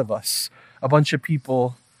family out of us, a bunch of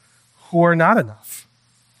people who are not enough.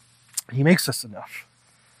 He makes us enough.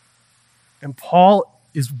 And Paul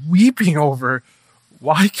is weeping over,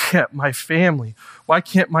 why can't my family, why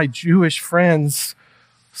can't my Jewish friends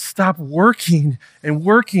stop working and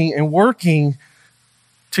working and working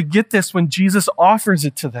to get this when Jesus offers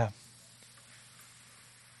it to them?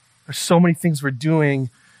 There's so many things we're doing,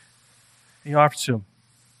 and he offers to them.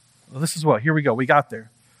 Well, this is what, here we go, we got there.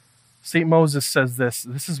 St. Moses says this.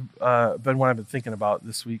 This has been what I've been thinking about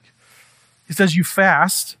this week. He says, you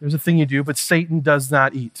fast, there's a thing you do, but Satan does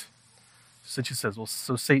not eat. So she says, well,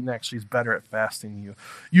 so Satan actually is better at fasting than you.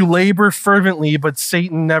 You labor fervently, but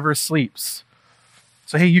Satan never sleeps.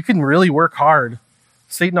 So, hey, you can really work hard.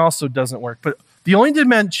 Satan also doesn't work. But the only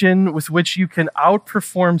dimension with which you can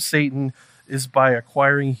outperform Satan is by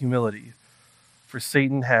acquiring humility. For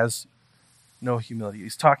Satan has no humility.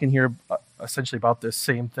 He's talking here essentially about this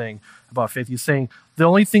same thing, about faith. He's saying the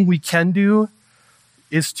only thing we can do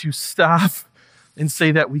is to stop and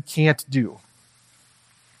say that we can't do.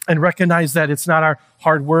 And recognize that it's not our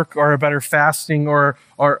hard work or a better fasting or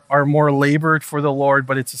our more labor for the Lord,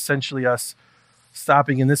 but it's essentially us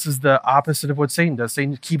stopping. And this is the opposite of what Satan does.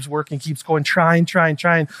 Satan keeps working, keeps going, trying,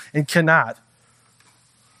 and cannot.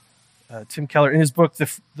 Tim Keller, in his book,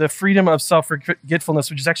 The Freedom of Self-Forgetfulness,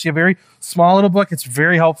 which is actually a very small little book. It's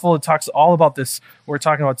very helpful. It talks all about this, what we're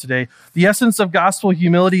talking about today. The essence of gospel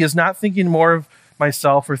humility is not thinking more of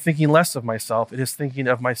myself or thinking less of myself. It is thinking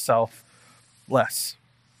of myself less.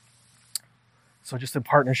 So just in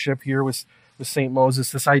partnership here with St.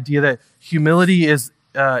 Moses, this idea that humility is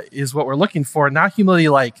what we're looking for, not humility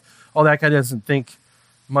like, oh, that guy doesn't think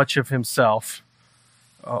much of himself,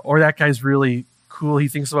 or that guy's really cool, he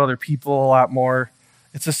thinks about other people a lot more.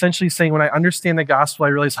 It's essentially saying, when I understand the gospel, I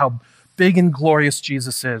realize how big and glorious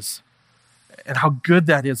Jesus is and how good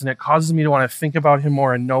that is, and it causes me to want to think about him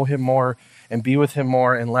more and know him more and be with him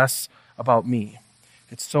more and less about me.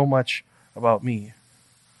 It's so much about me.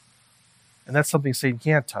 And that's something Satan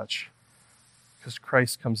can't touch because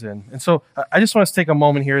Christ comes in. And so I just want us to take a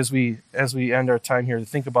moment here as we end our time here to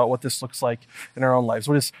think about what this looks like in our own lives.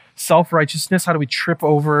 What is self-righteousness? How do we trip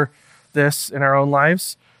over this in our own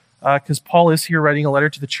lives? Because Paul is here writing a letter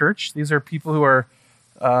to the church. These are people who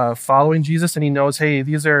are following Jesus, and he knows, hey,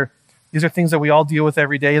 these are things that we all deal with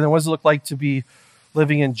every day. And then what does it look like to be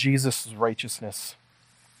living in Jesus' righteousness?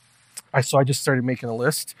 So I just started making a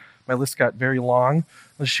list. My list got very long.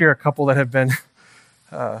 Let's share a couple that have been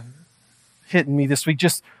hitting me this week.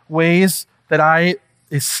 Just ways that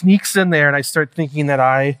it sneaks in there and I start thinking that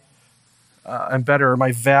I am better, or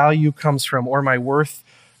my value comes from, or my worth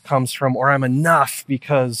comes from, or I'm enough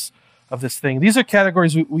because of this thing. These are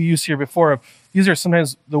categories we used here before. These are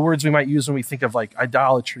sometimes the words we might use when we think of like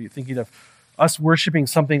idolatry, thinking of us worshiping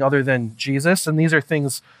something other than Jesus. And these are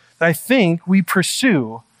things that I think we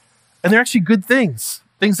pursue. And they're actually good things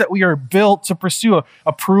that we are built to pursue,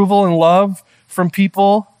 approval and love from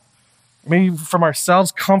people, maybe from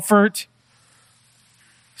ourselves, comfort,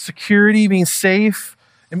 security, being safe,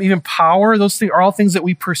 and even power. Those things are all things that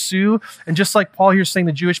we pursue. And just like Paul here is saying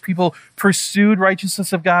the Jewish people pursued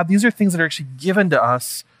righteousness of God, these are things that are actually given to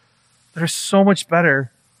us that are so much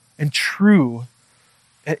better and true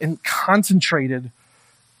and concentrated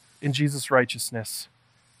in Jesus' righteousness,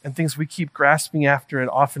 and things we keep grasping after and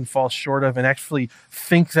often fall short of and actually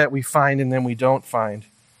think that we find and then we don't find.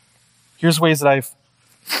 Here's ways that I've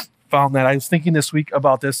found that. I was thinking this week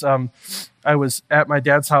about this. I was at my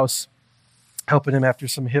dad's house helping him after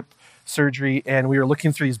some hip surgery, and we were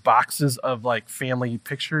looking through these boxes of like family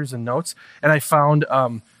pictures and notes, and I found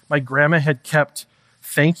my grandma had kept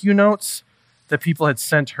thank you notes that people had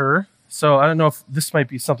sent her. So I don't know if this might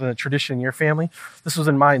be something, a tradition in your family. This was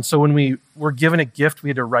in mine. So when we were given a gift, we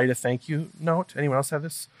had to write a thank you note. Anyone else have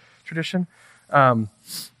this tradition? To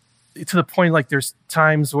the point, like there's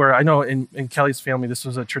times where, I know in Kelly's family, this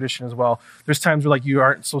was a tradition as well. There's times where like you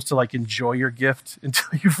aren't supposed to like enjoy your gift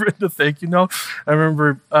until you've written a thank you note. I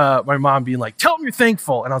remember my mom being like, tell them you're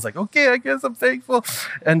thankful. And I was like, okay, I guess I'm thankful.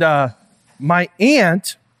 And my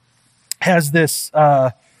aunt has this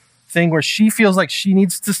thing where she feels like she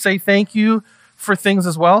needs to say thank you for things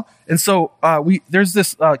as well. And so there's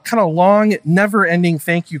this kind of long, never-ending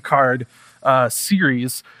thank you card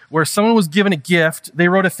series where someone was given a gift. They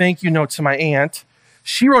wrote a thank you note to my aunt.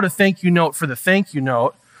 She wrote a thank you note for the thank you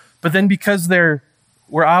note. But then because they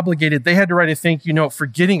were obligated, they had to write a thank you note for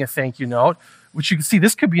getting a thank you note, which you can see,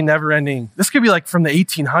 this could be never-ending. This could be like from the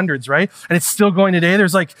 1800s, right? And it's still going today.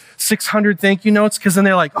 There's like 600 thank you notes because then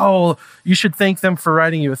they're like, oh, you should thank them for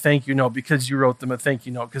writing you a thank you note because you wrote them a thank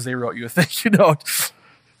you note because they wrote you a thank you note.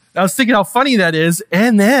 I was thinking how funny that is,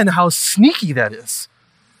 and then how sneaky that is.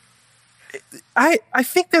 I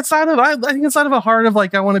think that's I think it's out of a heart of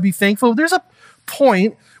like, I want to be thankful. There's a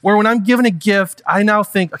point where when I'm given a gift, I now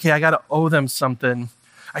think, okay, I got to owe them something.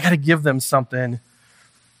 I got to give them something,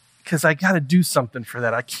 because I got to do something for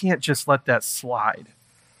that. I can't just let that slide.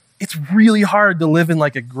 It's really hard to live in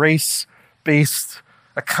like a grace-based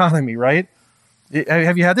economy, right?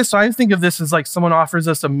 Have you had this? So I think of this as like someone offers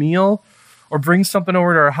us a meal or brings something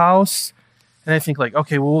over to our house, and I think like,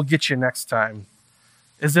 okay, well, we'll get you next time.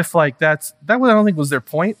 As if like that I don't think was their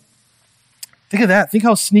point. Think of that. Think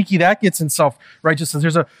how sneaky that gets in self-righteousness.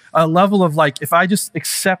 There's a level of like, if I just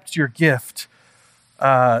accept your gift,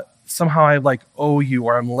 somehow I like owe you,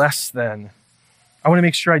 or I'm less than. I want to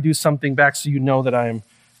make sure I do something back so you know that I'm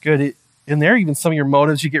good. In there, even some of your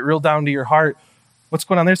motives, you get real down to your heart. What's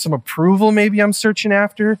going on there? Some approval maybe I'm searching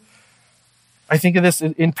after. I think of this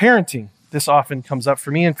in parenting. This often comes up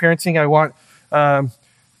for me in parenting. I want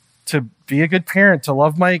to be a good parent, to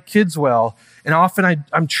love my kids well. And often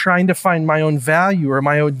I'm trying to find my own value or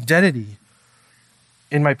my own identity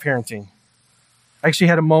in my parenting. I actually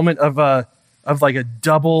had a moment of like a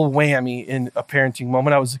double whammy in a parenting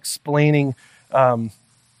moment. I was explaining to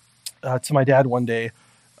my dad one day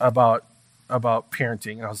about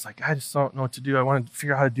parenting. And I was like, I just don't know what to do. I want to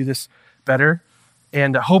figure out how to do this better.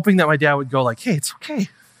 And hoping that my dad would go like, hey, it's okay.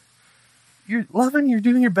 You're loving, you're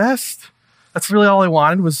doing your best. That's really all I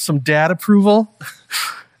wanted, was some dad approval.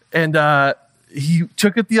 And he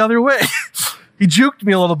took it the other way. He juked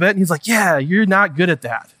me a little bit, and he's like, yeah, you're not good at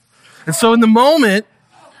that. And so in the moment,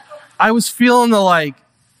 I was feeling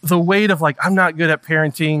the weight of like, I'm not good at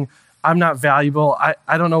parenting. I'm not valuable.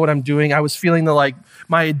 I don't know what I'm doing. I was feeling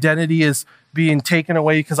my identity is being taken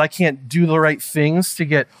away because I can't do the right things to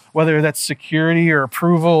get, whether that's security or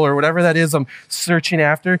approval or whatever that is I'm searching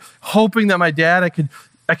after, hoping that my dad, I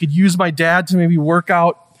could use my dad to maybe work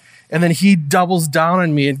out, and then he doubles down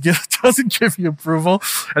on me and doesn't give me approval.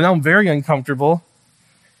 And now I'm very uncomfortable.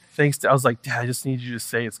 I was like, Dad, I just need you to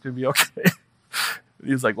say it's going to be okay.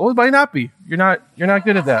 He was like, well, it might not be. You're not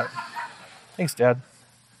good at that. Thanks, Dad.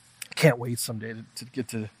 I can't wait someday to get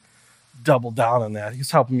to double down on that.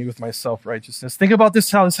 He's helping me with my self-righteousness. Think about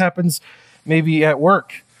this, how this happens maybe at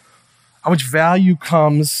work. How much value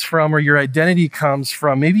comes from, or your identity comes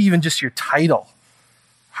from, maybe even just your title.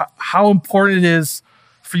 How important it is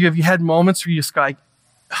for you. Have you had moments where you just go like,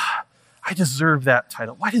 I deserve that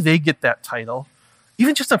title. Why do they get that title?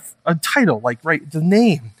 Even just a title, like the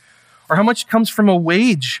name. Or how much comes from a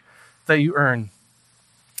wage that you earn.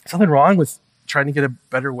 There's nothing wrong with trying to get a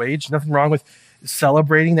better wage. Nothing wrong with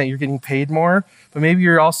celebrating that you're getting paid more. But maybe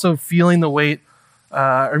you're also feeling the weight,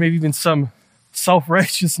 or maybe even some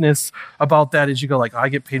self-righteousness about that as you go like, I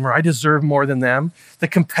get paid more. I deserve more than them. The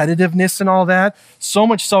competitiveness and all that. So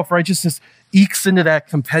much self-righteousness ekes into that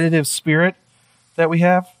competitive spirit that we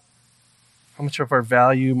have. How much of our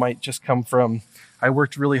value might just come from, I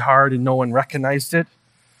worked really hard and no one recognized it.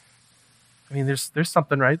 I mean, there's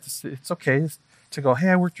something, right? It's okay to go, hey,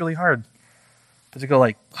 I worked really hard. But to go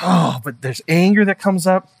like, oh, but there's anger that comes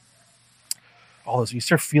up. All those, you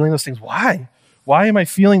start feeling those things. Why? Why am I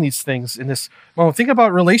feeling these things in this moment? Think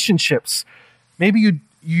about relationships. Maybe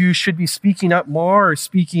you should be speaking up more or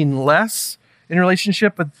speaking less in a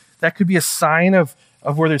relationship, but that could be a sign of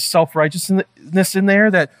where there's self-righteousness in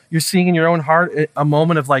there that you're seeing in your own heart, a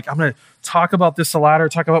moment of like, I'm going to talk about this a lot or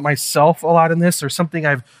talk about myself a lot in this, or something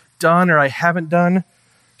I've done or I haven't done,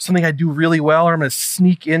 something I do really well, or I'm going to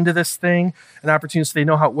sneak into this thing, an opportunity so they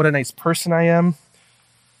know what a nice person I am.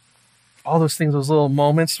 All those things, those little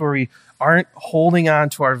moments where we aren't holding on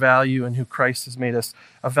to our value and who Christ has made us,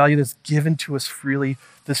 a value that's given to us freely,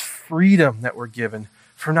 this freedom that we're given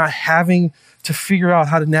for not having to figure out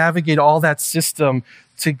how to navigate all that system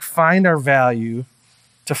to find our value,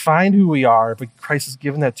 to find who we are, but Christ has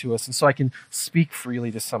given that to us. And so I can speak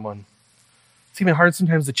freely to someone. It's even hard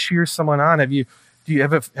sometimes to cheer someone on. Have you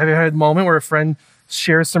had a moment where a friend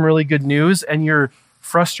shares some really good news and you're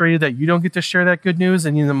frustrated that you don't get to share that good news,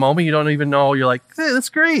 and in the moment you don't even know, you're like, hey, that's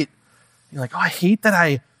great. You're like, oh, I hate that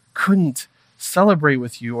I couldn't celebrate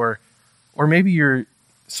with you, or maybe you're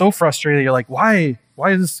so frustrated you're like, why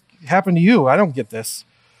does this happen to you? I don't get this.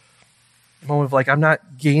 A moment of like, I'm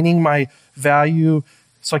not gaining my value,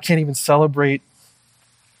 so I can't even celebrate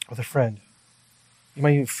with a friend. You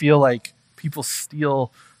might even feel like people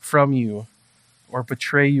steal from you or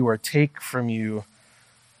betray you or take from you,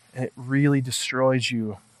 and it really destroys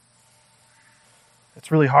you.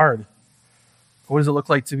 It's really hard. What does it look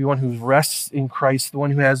like to be one who rests in Christ, the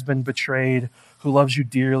one who has been betrayed, who loves you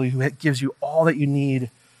dearly, who gives you all that you need?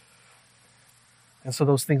 And so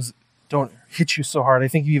those things don't hit you so hard. I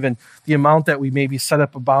think even the amount that we maybe set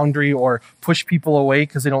up a boundary or push people away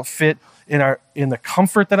because they don't fit in the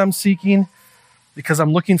comfort that I'm seeking, because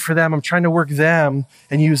I'm looking for them, I'm trying to work them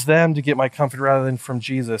and use them to get my comfort rather than from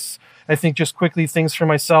Jesus. I think just quickly things for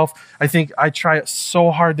myself. I think I try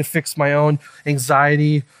so hard to fix my own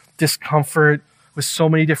anxiety, discomfort with so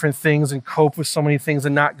many different things and cope with so many things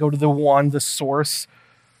and not go to the source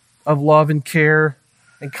of love and care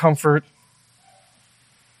and comfort.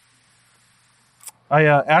 I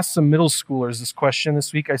asked some middle schoolers this question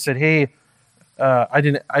this week. I said, hey, I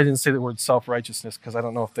didn't say the word self-righteousness because I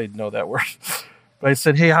don't know if they'd know that word. But I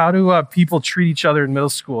said, hey, how do people treat each other in middle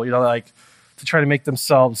school? Like to try to make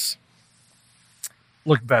themselves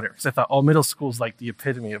look better. Because I thought, middle school is like the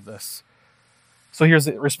epitome of this. So here's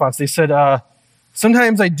the response. They said,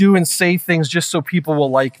 sometimes I do and say things just so people will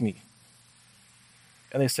like me.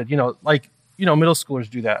 And they said, middle schoolers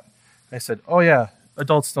do that. And I said, oh yeah,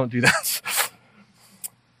 adults don't do that.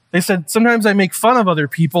 They said, sometimes I make fun of other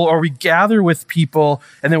people, or we gather with people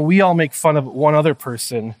and then we all make fun of one other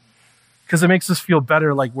person because it makes us feel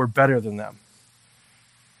better, like we're better than them.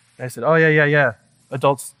 And I said, oh yeah.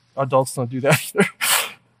 Adults don't do that either.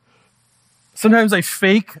 Sometimes I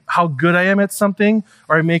fake how good I am at something,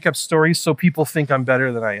 or I make up stories so people think I'm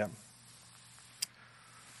better than I am.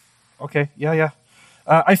 Okay, yeah.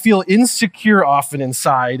 I feel insecure often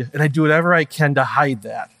inside, and I do whatever I can to hide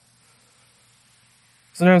that.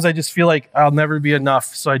 Sometimes I just feel like I'll never be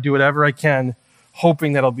enough, so I do whatever I can,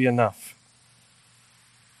 hoping that I'll be enough.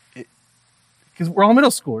 Because we're all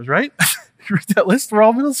middle schoolers, right? You read that list, we're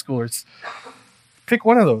all middle schoolers. Pick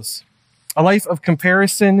one of those. A life of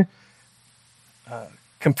comparison,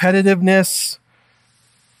 competitiveness,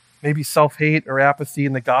 maybe self-hate or apathy,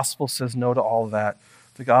 and the gospel says no to all of that.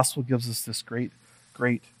 The gospel gives us this great,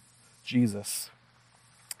 great Jesus.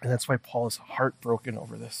 And that's why Paul is heartbroken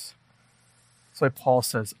over this. That's why Paul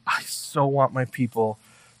says, I so want my people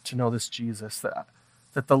to know this Jesus,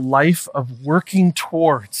 that the life of working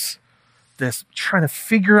towards this, trying to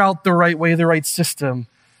figure out the right way, the right system,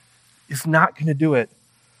 is not going to do it.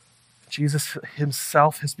 Jesus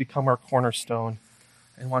himself has become our cornerstone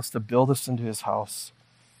and wants to build us into his house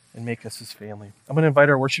and make us his family. I'm going to invite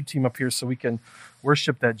our worship team up here so we can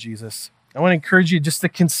worship that Jesus. I want to encourage you just to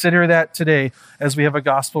consider that today as we have a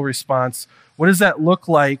gospel response. What does that look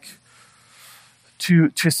like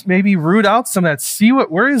to maybe root out some of that? See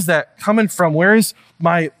where is that coming from? Where is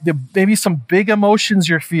maybe some big emotions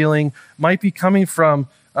you're feeling might be coming from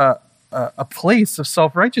a place of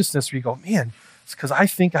self-righteousness where you go, man, it's because I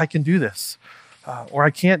think I can do this or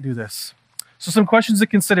I can't do this. So some questions to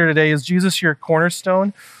consider today. Is Jesus your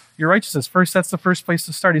cornerstone, your righteousness? First, that's the first place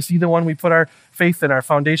to start. Is he the one we put our faith in, our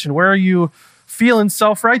foundation? Where are you feeling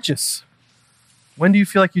self-righteous? When do you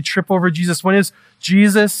feel like you trip over Jesus? When is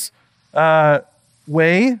Jesus'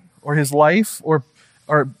 way or his life or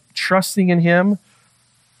trusting in him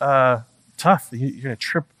tough? You're going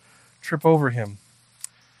to trip over him.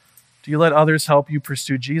 Do you let others help you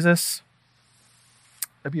pursue Jesus?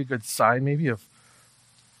 That'd be a good sign maybe of,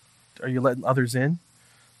 are you letting others in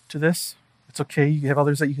to this? It's okay. You have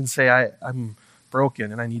others that you can say, I'm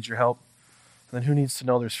broken and I need your help. And then who needs to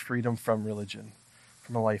know there's freedom from religion,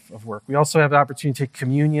 from a life of work? We also have the opportunity to take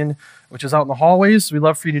communion, which is out in the hallways. We'd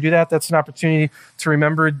love for you to do that. That's an opportunity to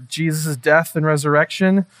remember Jesus' death and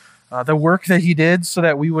resurrection, the work that he did so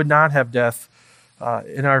that we would not have death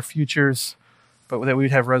in our futures, but that we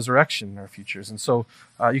would have resurrection in our futures. And so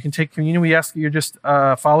you can take communion. We ask that you're just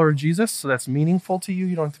a follower of Jesus, so that's meaningful to you.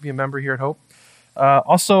 You don't have to be a member here at Hope.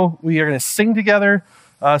 Also, we are going to sing together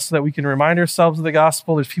so that we can remind ourselves of the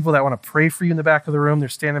gospel. There's people that want to pray for you in the back of the room. They're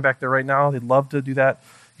standing back there right now. They'd love to do that.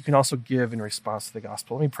 You can also give in response to the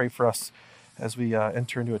gospel. Let me pray for us as we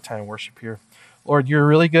enter into a time of worship here. Lord, you're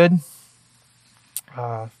really good.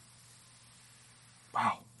 Wow.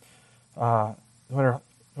 No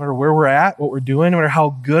matter where we're at, what we're doing, no matter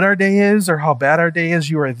how good our day is or how bad our day is,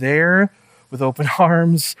 you are there with open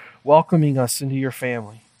arms, welcoming us into your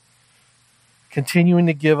family. Continuing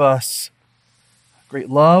to give us great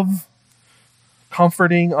love,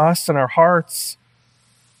 comforting us in our hearts,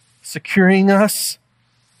 securing us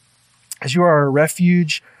as you are our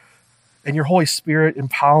refuge, and your Holy Spirit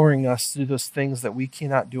empowering us to do those things that we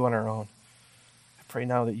cannot do on our own. I pray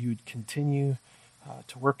now that you would continue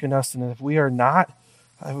to work in us, and if we are not,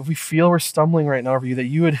 if we feel we're stumbling right now over you, that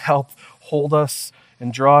you would help hold us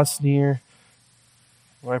and draw us near.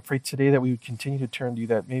 Lord, I pray today that we would continue to turn to you,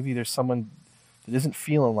 that maybe there's someone that isn't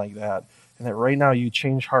feeling like that, and that right now you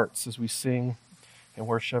change hearts as we sing and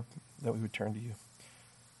worship, that we would turn to you.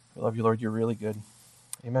 I love you, Lord. You're really good.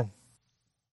 Amen.